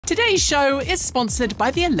Today's show is sponsored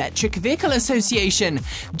by the Electric Vehicle Association.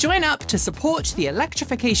 Join up to support the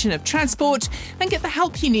electrification of transport and get the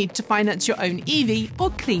help you need to finance your own EV or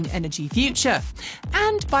clean energy future.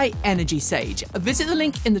 And by Energy Sage. Visit the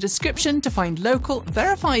link in the description to find local,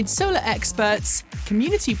 verified solar experts,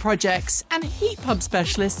 community projects, and heat pump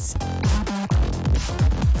specialists.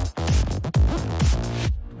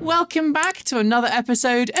 Welcome back to another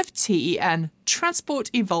episode of TEN, Transport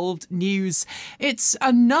Evolved News. It's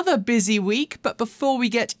another busy week, but before we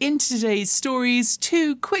get into today's stories,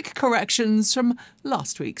 two quick corrections from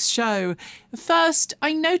last week's show. First,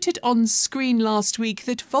 I noted on screen last week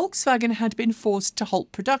that Volkswagen had been forced to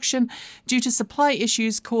halt production due to supply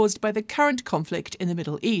issues caused by the current conflict in the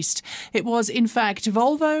Middle East. It was, in fact,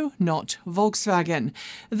 Volvo, not Volkswagen.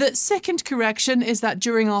 The second correction is that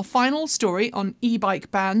during our final story on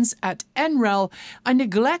e-bike bans at NREL, I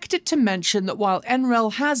neglected to mention that while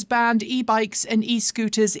NREL has banned e-bikes and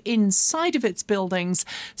e-scooters inside of its buildings,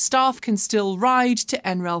 staff can still ride to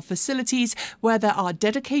NREL facilities where there are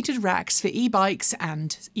dedicated racks for e-bikes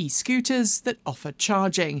and e-scooters that offer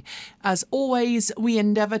charging. As always, we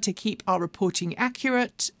endeavour to keep our reporting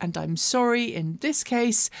accurate, and I'm sorry, in this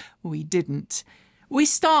case, we didn't. We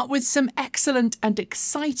start with some excellent and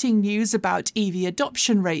exciting news about EV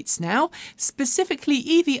adoption rates now, specifically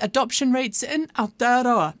EV adoption rates in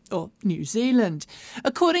Aotearoa, or New Zealand.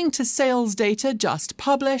 According to sales data just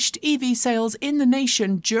published, EV sales in the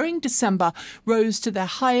nation during December rose to their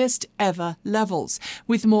highest ever levels,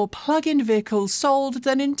 with more plug-in vehicles sold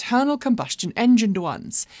than internal combustion engined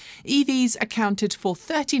ones. EVs accounted for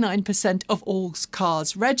 39% of all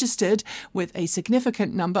cars registered, with a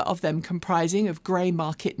significant number of them comprising of grey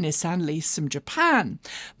market Nissan Leafs from Japan.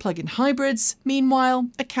 Plug-in hybrids, meanwhile,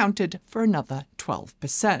 accounted for another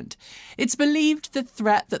 12%. It's believed the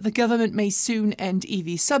threat that the government may soon end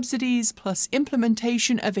EV subsidies, plus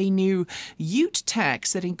implementation of a new ute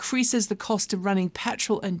tax that increases the cost of running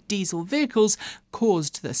petrol and diesel vehicles,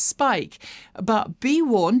 caused the spike. But be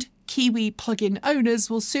warned, Kiwi plug-in owners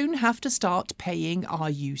will soon have to start paying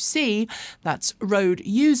RUC, that's road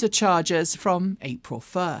user charges, from April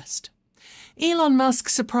 1st. Elon Musk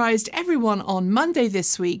surprised everyone on Monday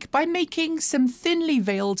this week by making some thinly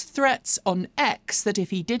veiled threats on X that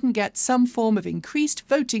if he didn't get some form of increased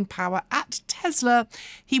voting power at Tesla,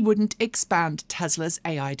 he wouldn't expand Tesla's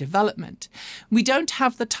AI development. We don't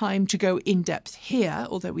have the time to go in-depth here,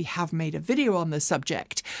 although we have made a video on the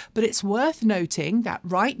subject, but it's worth noting that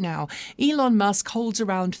right now Elon Musk holds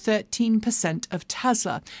around 13% of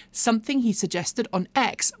Tesla, something he suggested on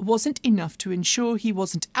X wasn't enough to ensure he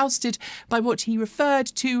wasn't ousted by what he referred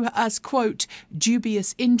to as, quote,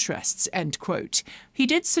 dubious interests, end quote. He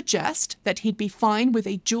did suggest that he'd be fine with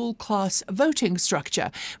a dual-class voting structure,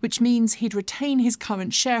 which means he'd retain his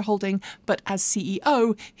current shareholding, but as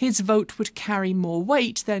CEO, his vote would carry more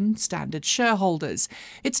weight than standard shareholders.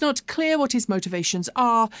 It's not clear what his motivations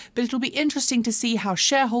are, but it'll be interesting to see how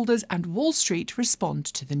shareholders and Wall Street respond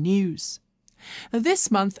to the news.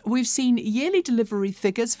 This month, we've seen yearly delivery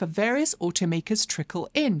figures for various automakers trickle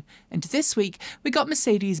in, and this week we got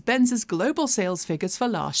Mercedes-Benz's global sales figures for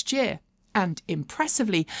last year. And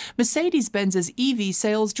impressively, Mercedes-Benz's EV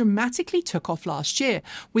sales dramatically took off last year,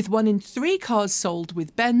 with 1 in 3 cars sold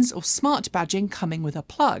with Benz or Smart badging coming with a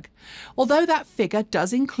plug. Although that figure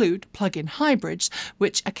does include plug-in hybrids,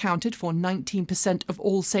 which accounted for 19% of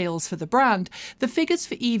all sales for the brand, the figures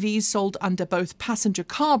for EVs sold under both passenger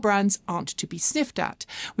car brands aren't to be sniffed at,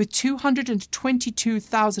 with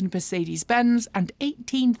 222,000 Mercedes-Benz and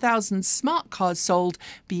 18,000 Smart cars sold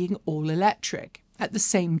being all electric. At the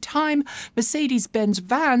same time, Mercedes-Benz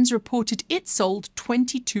Vans reported it sold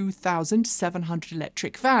 22,700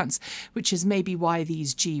 electric vans, which is maybe why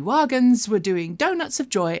these G-Wagons were doing donuts of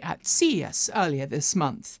joy at CES earlier this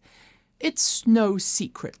month. It's no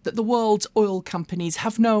secret that the world's oil companies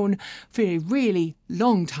have known for a really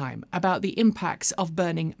long time about the impacts of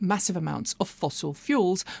burning massive amounts of fossil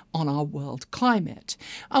fuels on our world climate.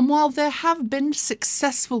 And while there have been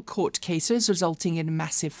successful court cases resulting in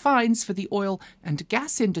massive fines for the oil and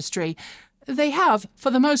gas industry, they have, for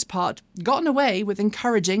the most part, gotten away with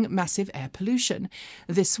encouraging massive air pollution.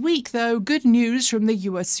 This week, though, good news from the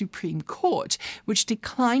US Supreme Court, which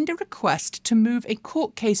declined a request to move a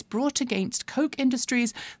court case brought against Koch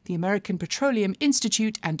Industries, the American Petroleum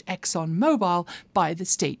Institute, and ExxonMobil by the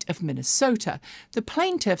state of Minnesota. The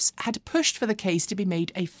plaintiffs had pushed for the case to be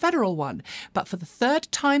made a federal one, but for the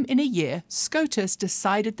third time in a year, SCOTUS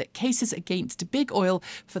decided that cases against big oil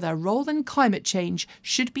for their role in climate change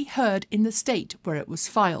should be heard in the state where it was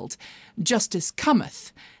filed. Justice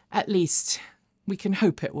cometh. At least, we can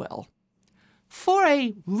hope it will. For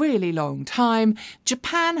a really long time,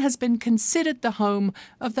 Japan has been considered the home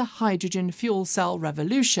of the hydrogen fuel cell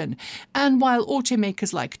revolution, and while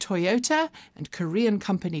automakers like Toyota and Korean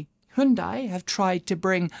company Hyundai have tried to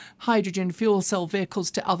bring hydrogen fuel cell vehicles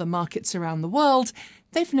to other markets around the world,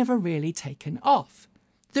 they've never really taken off.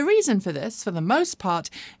 The reason for this, for the most part,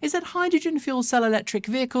 is that hydrogen fuel cell electric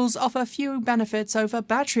vehicles offer few benefits over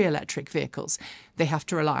battery electric vehicles. They have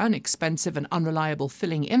to rely on expensive and unreliable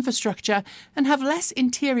filling infrastructure and have less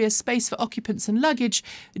interior space for occupants and luggage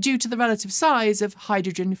due to the relative size of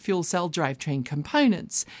hydrogen fuel cell drivetrain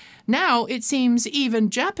components. Now, it seems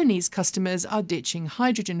even Japanese customers are ditching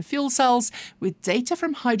hydrogen fuel cells, with data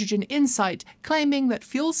from Hydrogen Insight claiming that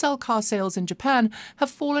fuel cell car sales in Japan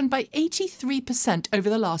have fallen by 83% over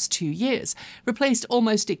the last 2 years, replaced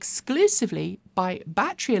almost exclusively by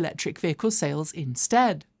battery electric vehicle sales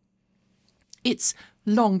instead. It's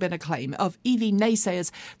long been a claim of EV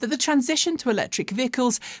naysayers that the transition to electric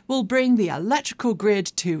vehicles will bring the electrical grid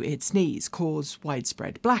to its knees, cause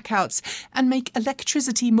widespread blackouts, and make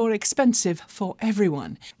electricity more expensive for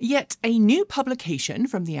everyone. Yet a new publication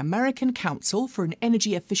from the American Council for an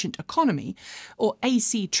Energy Efficient Economy, or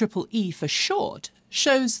ACEEE for short,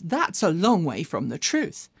 shows that's a long way from the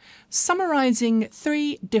truth. Summarising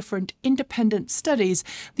 3 different independent studies,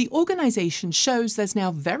 the organisation shows there's now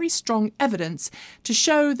very strong evidence to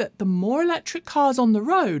show that the more electric cars on the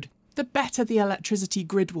road, the better the electricity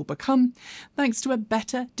grid will become, thanks to a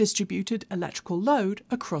better distributed electrical load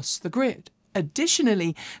across the grid.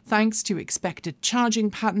 Additionally, thanks to expected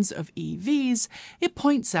charging patterns of EVs, it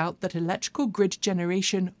points out that electrical grid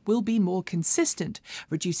generation will be more consistent,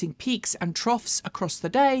 reducing peaks and troughs across the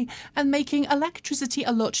day and making electricity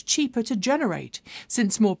a lot cheaper to generate,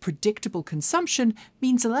 since more predictable consumption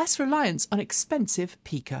means less reliance on expensive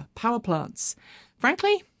peaker power plants.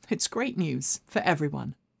 Frankly, it's great news for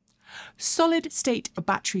everyone. Solid-state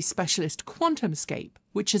battery specialist QuantumScape,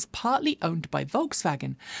 which is partly owned by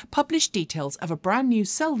Volkswagen, published details of a brand new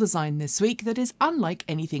cell design this week that is unlike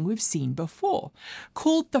anything we've seen before.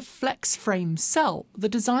 Called the Flex Frame cell, the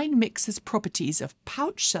design mixes properties of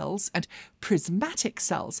pouch cells and prismatic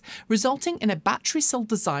cells, resulting in a battery cell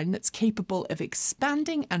design that's capable of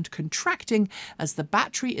expanding and contracting as the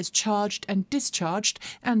battery is charged and discharged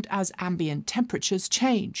and as ambient temperatures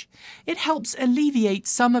change. It helps alleviate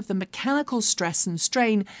some of the mechanical stress and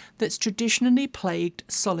strain that's traditionally plagued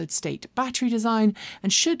solid-state battery design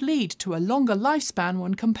and should lead to a longer lifespan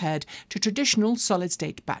when compared to traditional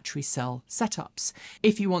solid-state battery cell setups.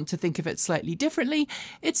 If you want to think of it slightly differently,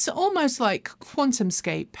 it's almost like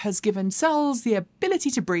QuantumScape has given cells the ability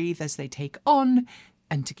to breathe as they take on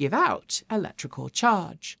and to give out electrical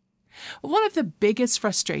charge. One of the biggest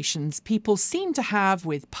frustrations people seem to have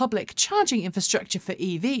with public charging infrastructure for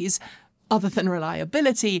EVs, other than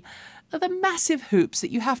reliability, are the massive hoops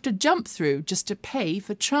that you have to jump through just to pay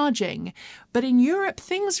for charging. But in Europe,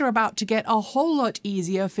 things are about to get a whole lot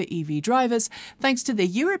easier for EV drivers thanks to the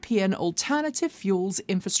European Alternative Fuels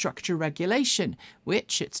Infrastructure Regulation,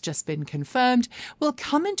 which, it's just been confirmed, will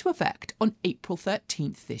come into effect on April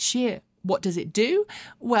 13th this year. What does it do?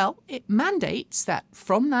 Well, it mandates that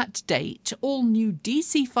from that date, all new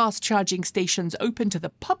DC fast charging stations open to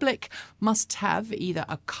the public must have either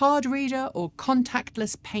a card reader or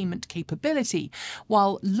contactless payment capability,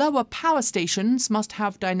 while lower power stations must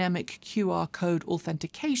have dynamic QR code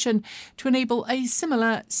authentication to enable a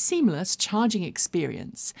similar seamless charging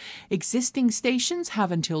experience. Existing stations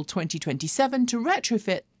have until 2027 to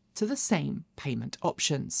retrofit to the same payment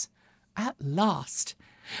options. At last!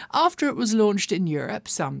 After it was launched in Europe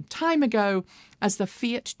some time ago as the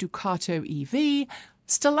Fiat Ducato EV,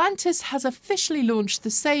 Stellantis has officially launched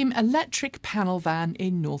the same electric panel van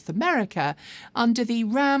in North America under the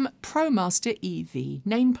Ram ProMaster EV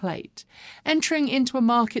nameplate, entering into a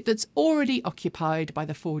market that's already occupied by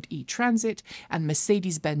the Ford e-Transit and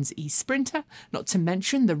Mercedes-Benz e-Sprinter, not to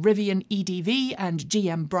mention the Rivian EDV and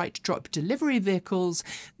GM BrightDrop delivery vehicles.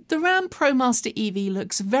 The Ram ProMaster EV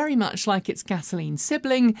looks very much like its gasoline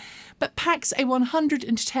sibling, but packs a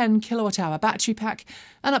 110 kilowatt-hour battery pack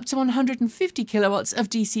and up to 150 kilowatts of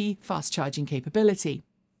DC fast charging capability.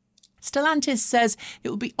 Stellantis says it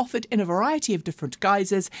will be offered in a variety of different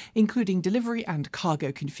guises, including delivery and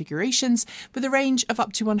cargo configurations, with a range of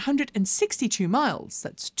up to 162 miles,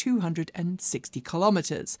 that's 260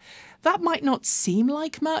 kilometres. That might not seem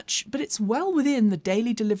like much, but it's well within the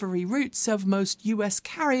daily delivery routes of most US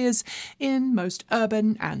carriers in most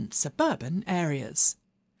urban and suburban areas.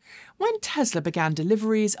 When Tesla began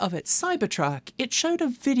deliveries of its Cybertruck, it showed a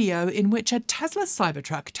video in which a Tesla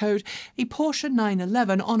Cybertruck towed a Porsche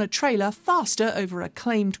 911 on a trailer faster over a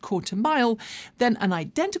claimed quarter mile than an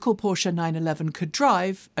identical Porsche 911 could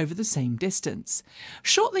drive over the same distance.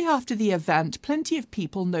 Shortly after the event, plenty of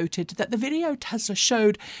people noted that the video Tesla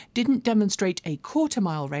showed didn't demonstrate a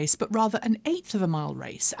quarter-mile race, but rather an eighth of a mile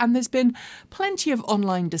race, and there's been plenty of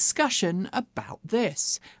online discussion about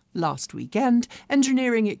this. Last weekend,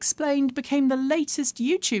 Engineering Explained became the latest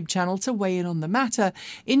YouTube channel to weigh in on the matter,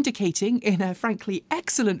 indicating in a frankly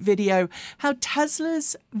excellent video how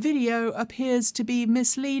Tesla's video appears to be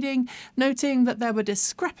misleading, noting that there were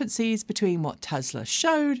discrepancies between what Tesla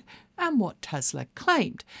showed and what Tesla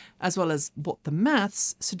claimed, as well as what the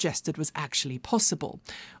maths suggested was actually possible.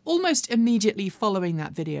 Almost immediately following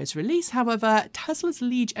that video's release, however, Tesla's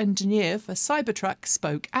lead engineer for Cybertruck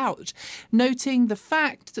spoke out, noting the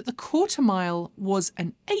fact that the quarter mile was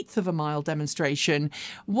an eighth of a mile demonstration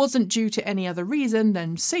wasn't due to any other reason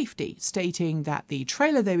than safety, stating that the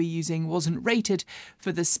trailer they were using wasn't rated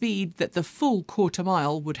for the speed that the full quarter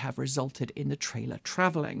mile would have resulted in the trailer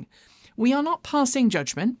travelling. We are not passing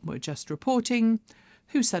judgment, we're just reporting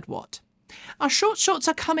who said what. Our short shorts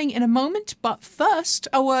are coming in a moment, but first,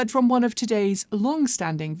 a word from one of today's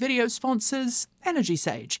long-standing video sponsors, Energy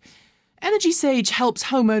Sage. Energy Sage helps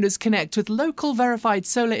homeowners connect with local verified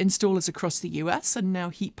solar installers across the US and now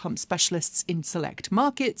heat pump specialists in select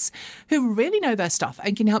markets who really know their stuff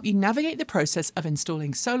and can help you navigate the process of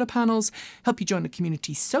installing solar panels, help you join a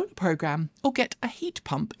community solar program, or get a heat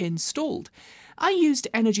pump installed. I used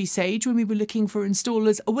Energy Sage when we were looking for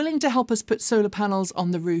installers willing to help us put solar panels on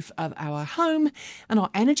the roof of our home, and our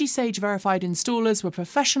Energy Sage verified installers were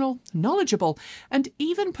professional, knowledgeable, and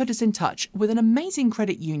even put us in touch with an amazing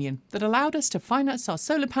credit union that allowed us to finance our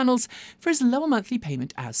solar panels for as low a monthly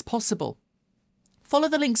payment as possible. Follow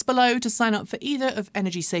the links below to sign up for either of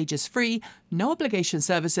Energy Sage's free, no-obligation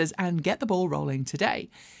services and get the ball rolling today.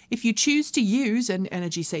 If you choose to use an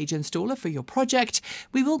Energy Sage installer for your project,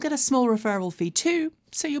 we will get a small referral fee too,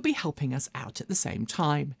 so you'll be helping us out at the same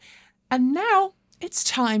time. And now it's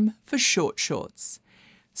time for Short Shorts.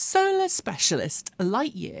 Solar specialist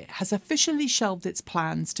Lightyear has officially shelved its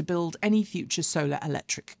plans to build any future solar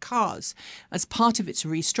electric cars. As part of its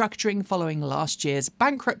restructuring following last year's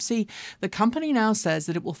bankruptcy, the company now says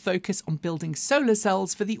that it will focus on building solar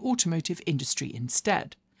cells for the automotive industry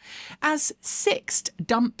instead. As Sixt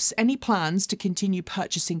dumps any plans to continue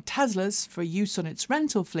purchasing Teslas for use on its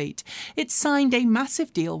rental fleet, it signed a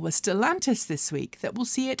massive deal with Stellantis this week that will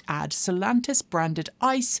see it add Stellantis-branded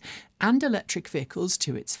ICE and electric vehicles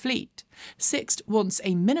to its fleet. Sixt wants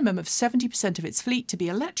a minimum of 70% of its fleet to be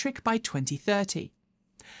electric by 2030.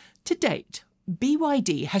 To date,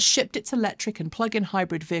 BYD has shipped its electric and plug-in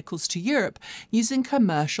hybrid vehicles to Europe using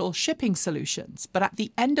commercial shipping solutions, but at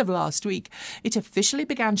the end of last week, it officially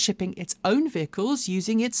began shipping its own vehicles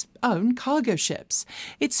using its own cargo ships.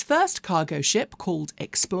 Its first cargo ship, called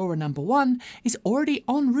Explorer No. 1, is already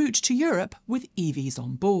en route to Europe with EVs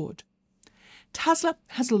on board. Tesla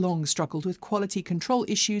has long struggled with quality control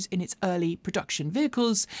issues in its early production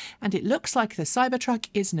vehicles, and it looks like the Cybertruck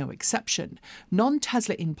is no exception.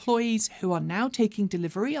 Non-Tesla employees who are now taking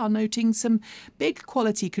delivery are noting some big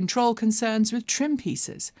quality control concerns with trim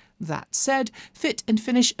pieces. That said, fit and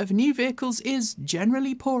finish of new vehicles is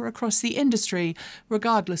generally poor across the industry,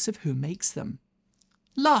 regardless of who makes them.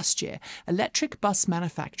 Last year, electric bus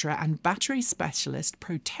manufacturer and battery specialist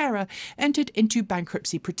Proterra entered into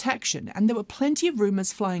bankruptcy protection, and there were plenty of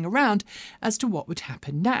rumours flying around as to what would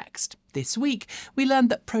happen next. This week, we learned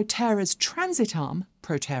that Proterra's transit arm,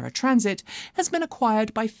 Proterra Transit, has been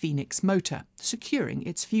acquired by Phoenix Motor, securing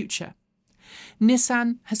its future.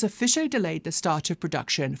 Nissan has officially delayed the start of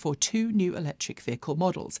production for 2 new electric vehicle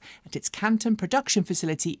models at its Canton production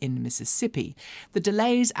facility in Mississippi. The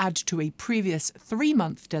delays add to a previous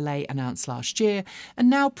 3-month delay announced last year, and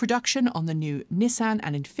now production on the new Nissan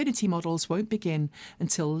and Infiniti models won't begin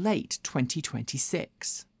until late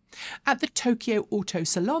 2026. At the Tokyo Auto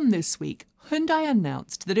Salon this week, Hyundai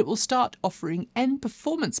announced that it will start offering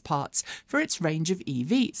N-performance parts for its range of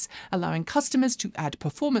EVs, allowing customers to add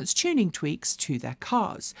performance tuning tweaks to their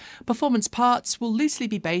cars. Performance parts will loosely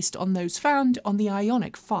be based on those found on the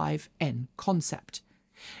Ioniq 5 N concept.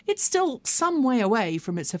 It's still some way away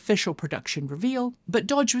from its official production reveal, but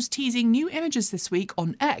Dodge was teasing new images this week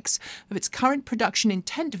on X of its current production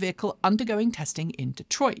intent vehicle undergoing testing in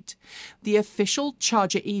Detroit. The official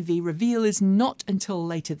Charger EV reveal is not until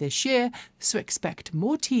later this year, so expect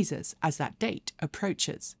more teasers as that date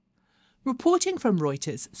approaches. Reporting from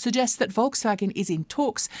Reuters suggests that Volkswagen is in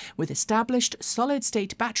talks with established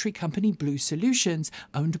solid-state battery company Blue Solutions,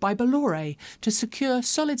 owned by Bolloré, to secure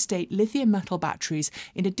solid-state lithium metal batteries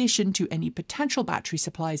in addition to any potential battery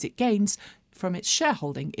supplies it gains from its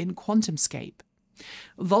shareholding in QuantumScape.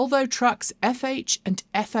 Volvo Trucks FH and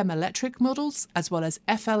FM electric models, as well as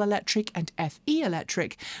FL electric and FE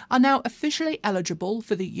electric, are now officially eligible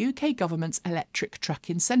for the UK government's electric truck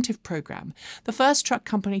incentive programme. The first truck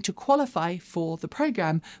company to qualify for the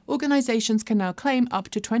programme, organisations can now claim up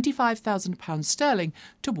to £25,000 sterling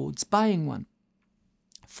towards buying one.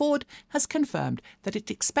 Ford has confirmed that it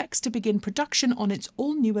expects to begin production on its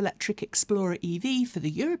all-new electric Explorer EV for the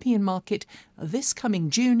European market this coming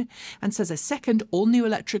June, and says a second all-new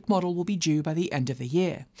electric model will be due by the end of the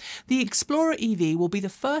year. The Explorer EV will be the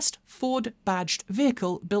first Ford-badged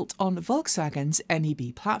vehicle built on Volkswagen's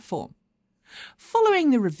MEB platform.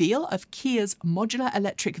 Following the reveal of Kia's modular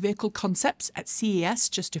electric vehicle concepts at CES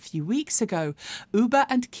just a few weeks ago, Uber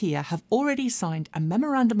and Kia have already signed a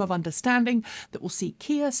memorandum of understanding that will see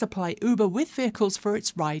Kia supply Uber with vehicles for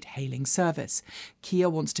its ride-hailing service. Kia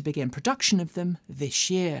wants to begin production of them this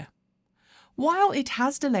year. While it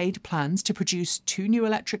has delayed plans to produce 2 new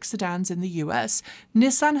electric sedans in the US,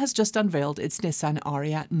 Nissan has just unveiled its Nissan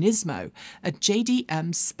Ariya Nismo, a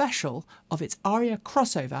JDM special of its Ariya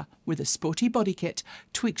crossover with a sporty body kit,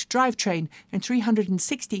 tweaked drivetrain and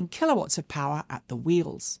 316 kilowatts of power at the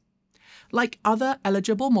wheels. Like other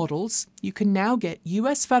eligible models, you can now get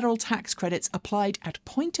US federal tax credits applied at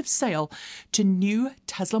point of sale to new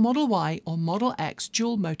Tesla Model Y or Model X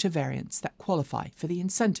dual motor variants that qualify for the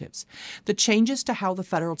incentives. The changes to how the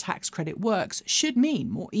federal tax credit works should mean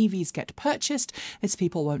more EVs get purchased, as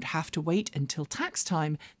people won't have to wait until tax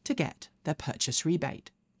time to get their purchase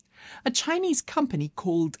rebate. A Chinese company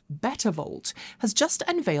called Betavolt has just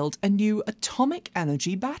unveiled a new atomic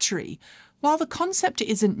energy battery. While the concept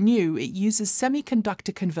isn't new, it uses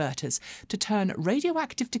semiconductor converters to turn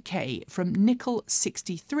radioactive decay from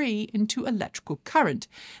nickel-63 into electrical current,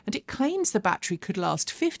 and it claims the battery could last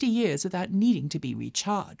 50 years without needing to be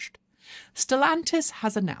recharged. Stellantis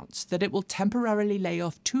has announced that it will temporarily lay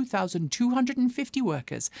off 2,250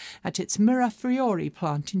 workers at its Mirafiori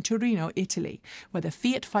plant in Torino, Italy, where the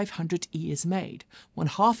Fiat 500e is made. One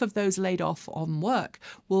half of those laid off on work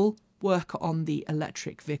will work on the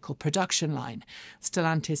electric vehicle production line.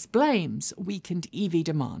 Stellantis blames weakened EV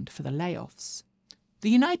demand for the layoffs. The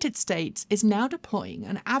United States is now deploying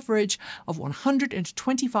an average of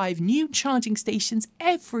 125 new charging stations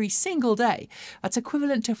every single day. That's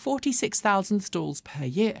equivalent to 46,000 stalls per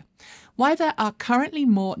year. While there are currently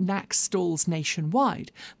more NACS stalls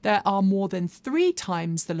nationwide, there are more than 3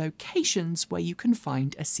 times the locations where you can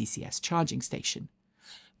find a CCS charging station.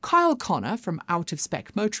 Kyle Connor from Out of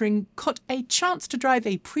Spec Motoring got a chance to drive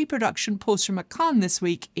a pre-production Porsche Macan this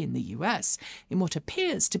week in the US, in what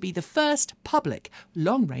appears to be the first public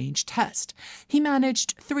long-range test. He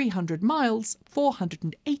managed 300 miles,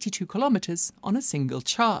 482 kilometres on a single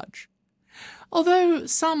charge. Although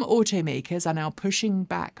some automakers are now pushing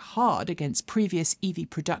back hard against previous EV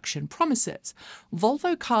production promises,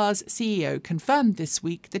 Volvo Cars CEO confirmed this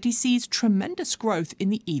week that he sees tremendous growth in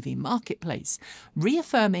the EV marketplace,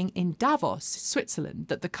 reaffirming in Davos, Switzerland,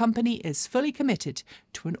 that the company is fully committed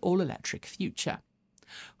to an all-electric future.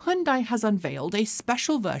 Hyundai has unveiled a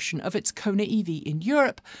special version of its Kona EV in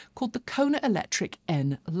Europe called the Kona Electric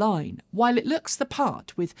N line. While it looks the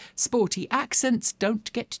part with sporty accents,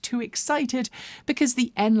 don't get too excited, because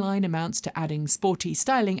the N line amounts to adding sporty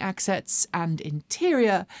styling accents and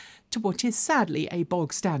interior to what is sadly a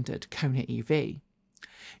bog-standard Kona EV.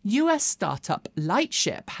 US startup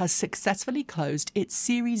Lightship has successfully closed its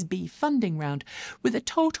Series B funding round with a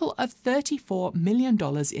total of $34 million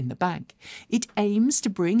in the bank. It aims to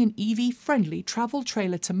bring an EV-friendly travel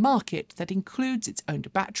trailer to market that includes its own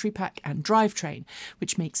battery pack and drivetrain,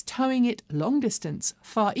 which makes towing it long distance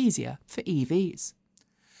far easier for EVs.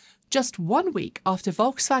 Just 1 week after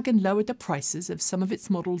Volkswagen lowered the prices of some of its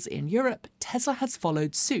models in Europe, Tesla has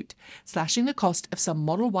followed suit, slashing the cost of some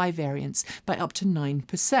Model Y variants by up to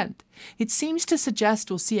 9%. It seems to suggest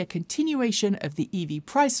we'll see a continuation of the EV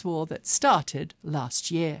price war that started last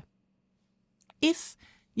year. If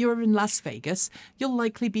you're in Las Vegas, you'll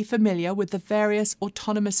likely be familiar with the various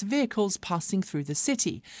autonomous vehicles passing through the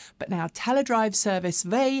city, but now teledrive service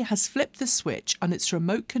Vey has flipped the switch on its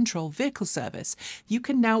remote control vehicle service. You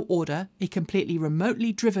can now order a completely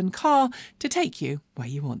remotely driven car to take you where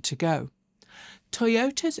you want to go.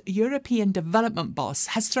 Toyota's European development boss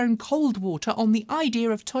has thrown cold water on the idea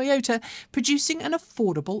of Toyota producing an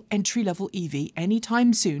affordable entry-level EV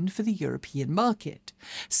anytime soon for the European market.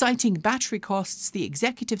 Citing battery costs, the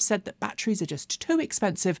executive said that batteries are just too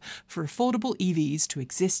expensive for affordable EVs to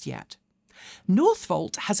exist yet.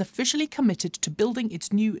 Northvolt has officially committed to building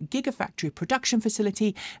its new Gigafactory production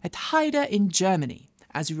facility at Heide in Germany.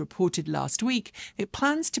 As we reported last week, it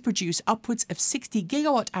plans to produce upwards of 60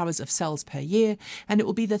 gigawatt-hours of cells per year, and it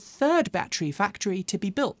will be the third battery factory to be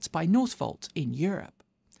built by Northvolt in Europe.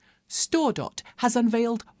 StoreDot has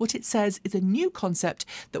unveiled what it says is a new concept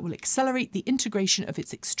that will accelerate the integration of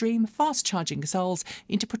its extreme fast-charging cells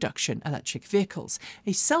into production electric vehicles.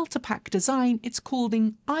 A cell-to-pack design it's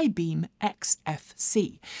calling iBeam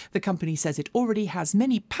XFC. The company says it already has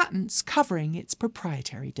many patents covering its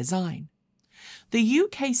proprietary design. The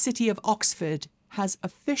UK city of Oxford has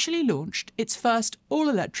officially launched its first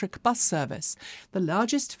all-electric bus service, the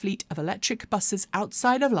largest fleet of electric buses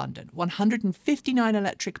outside of London. 159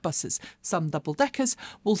 electric buses, some double-deckers,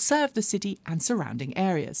 will serve the city and surrounding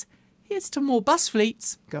areas. Here's to more bus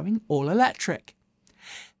fleets going all-electric.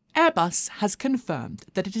 Airbus has confirmed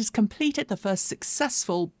that it has completed the first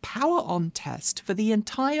successful power-on test for the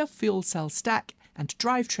entire fuel cell stack and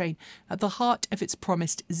drivetrain at the heart of its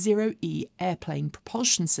promised Zero-E airplane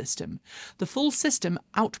propulsion system. The full system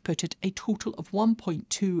outputted a total of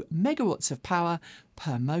 1.2 megawatts of power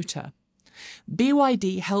per motor.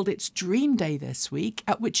 BYD held its Dream Day this week,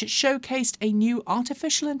 at which it showcased a new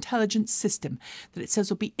artificial intelligence system that it says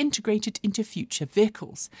will be integrated into future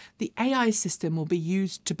vehicles. The AI system will be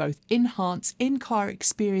used to both enhance in-car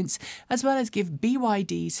experience as well as give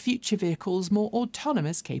BYD's future vehicles more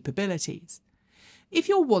autonomous capabilities. If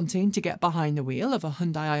you're wanting to get behind the wheel of a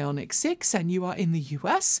Hyundai Ioniq 6 and you are in the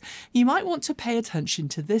US, you might want to pay attention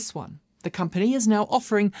to this one. The company is now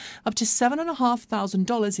offering up to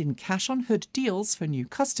 $7,500 in cash-on-hood deals for new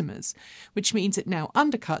customers, which means it now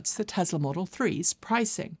undercuts the Tesla Model 3's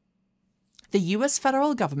pricing. The US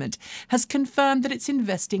federal government has confirmed that it's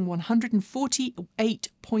investing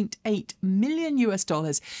 $148.8 million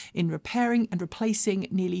in repairing and replacing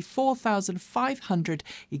nearly 4,500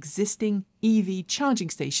 existing EV charging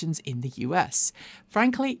stations in the US.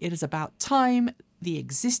 Frankly, it is about time the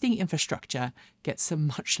existing infrastructure gets some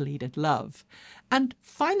much-needed love. And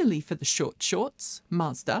finally, for the shorts,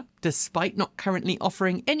 Mazda, despite not currently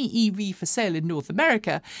offering any EV for sale in North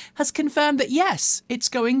America, has confirmed that yes, it's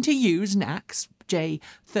going to use NACS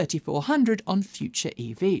J3400 on future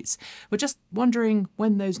EVs. We're just wondering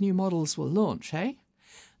when those new models will launch, eh?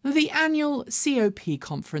 The annual COP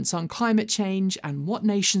conference on climate change and what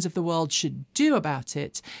nations of the world should do about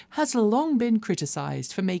it has long been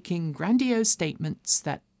criticised for making grandiose statements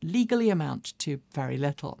that legally amount to very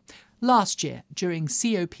little. Last year, during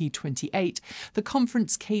COP28, the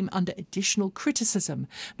conference came under additional criticism,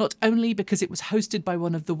 not only because it was hosted by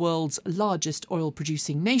one of the world's largest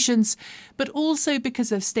oil-producing nations, but also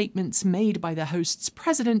because of statements made by the host's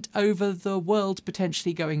president over the world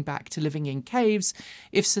potentially going back to living in caves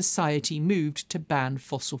if society moved to ban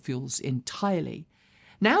fossil fuels entirely.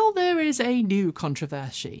 Now there is a new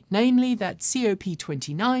controversy, namely that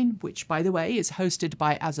COP29, which by the way is hosted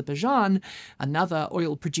by Azerbaijan, another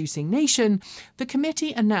oil-producing nation, the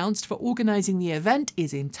committee announced for organising the event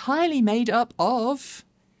is entirely made up of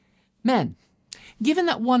men. Given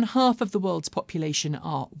that 1/2 of the world's population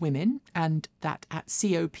are women, and that at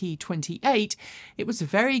COP28 it was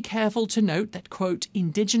very careful to note that, quote,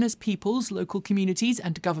 indigenous peoples, local communities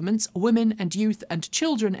and governments, women and youth and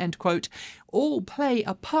children, end quote, all play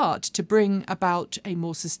a part to bring about a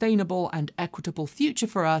more sustainable and equitable future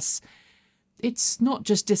for us, it's not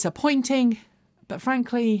just disappointing, but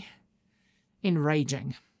frankly,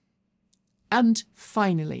 enraging. And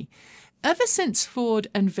finally, ever since Ford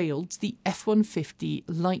unveiled the F150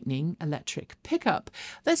 Lightning electric pickup,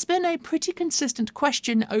 there's been a pretty consistent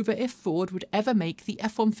question over if Ford would ever make the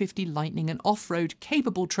F150 Lightning an off-road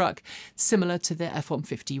capable truck similar to the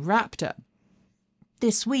F150 Raptor.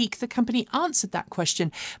 This week, the company answered that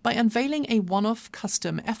question by unveiling a one-off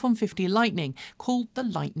custom F150 Lightning called the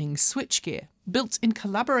Lightning Switchgear. Built in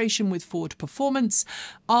collaboration with Ford Performance,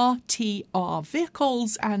 RTR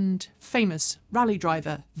Vehicles and famous rally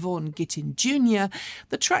driver Vaughn Gittin Jr.,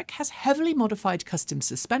 the truck has heavily modified custom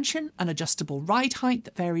suspension, an adjustable ride height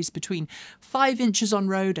that varies between 5 inches on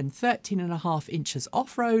road and 13.5 inches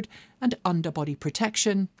off-road, and underbody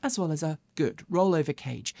protection, as well as a good rollover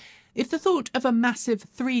cage. If the thought of a massive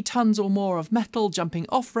 3 tons or more of metal jumping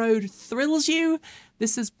off-road thrills you,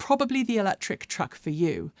 this is probably the electric truck for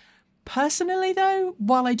you. Personally though,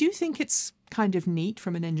 while I do think it's kind of neat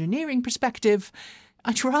from an engineering perspective,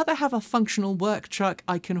 I'd rather have a functional work truck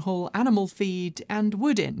I can haul animal feed and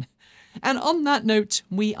wood in. And on that note,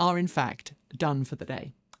 we are in fact done for the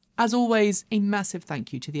day. As always, a massive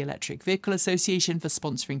thank you to the Electric Vehicle Association for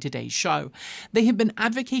sponsoring today's show. They have been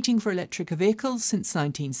advocating for electric vehicles since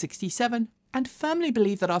 1967 and firmly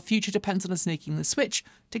believe that our future depends on us making the switch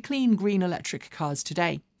to clean, green electric cars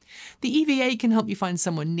today. The EVA can help you find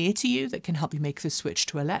someone near to you that can help you make the switch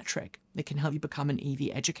to electric. It can help you become an EV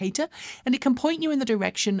educator, and it can point you in the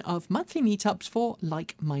direction of monthly meetups for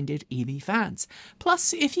like-minded EV fans.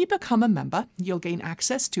 Plus, if you become a member, you'll gain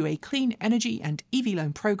access to a clean energy and EV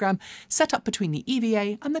loan program set up between the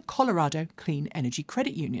EVA and the Colorado Clean Energy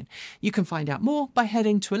Credit Union. You can find out more by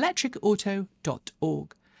heading to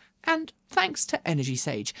electricauto.org. And thanks to Energy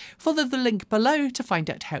Sage. Follow the link below to find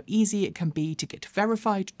out how easy it can be to get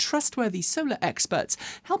verified, trustworthy solar experts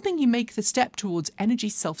helping you make the step towards energy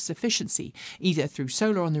self-sufficiency, either through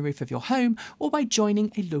solar on the roof of your home or by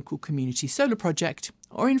joining a local community solar project,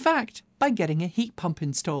 or in fact, by getting a heat pump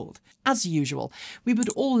installed. As usual, we would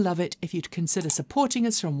all love it if you'd consider supporting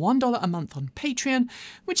us from $1 a month on Patreon,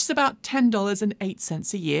 which is about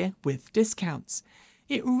 $10.08 a year with discounts.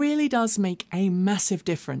 It really does make a massive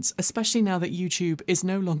difference, especially now that YouTube is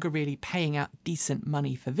no longer really paying out decent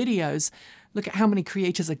money for videos. Look at how many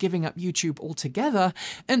creators are giving up YouTube altogether,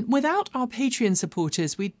 and without our Patreon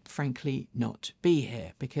supporters, we'd frankly not be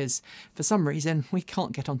here, because for some reason we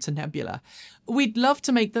can't get onto Nebula. We'd love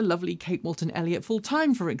to make the lovely Kate Walton-Elliott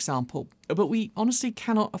full-time, for example, but we honestly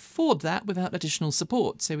cannot afford that without additional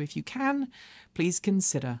support, so if you can, please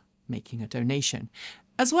consider making a donation.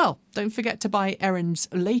 As well, don't forget to buy Erin's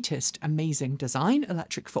latest amazing design,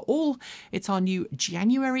 Electric for All. It's our new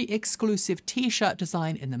January exclusive t-shirt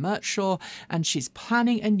design in the merch store, and she's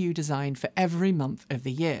planning a new design for every month of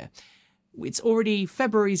the year. It's already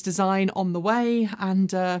February's design on the way,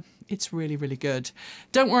 and it's really, really good.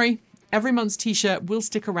 Don't worry, every month's t-shirt will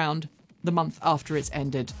stick around the month after it's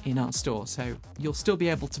ended in our store, so you'll still be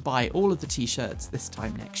able to buy all of the t-shirts this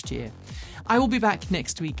time next year. I will be back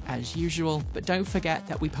next week as usual, but don't forget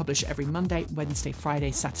that we publish every Monday, Wednesday,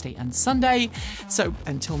 Friday, Saturday and Sunday. So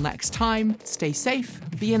until next time, stay safe,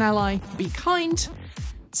 be an ally, be kind,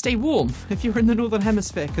 stay warm if you're in the Northern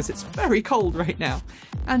Hemisphere because it's very cold right now.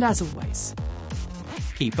 And as always,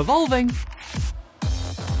 keep evolving.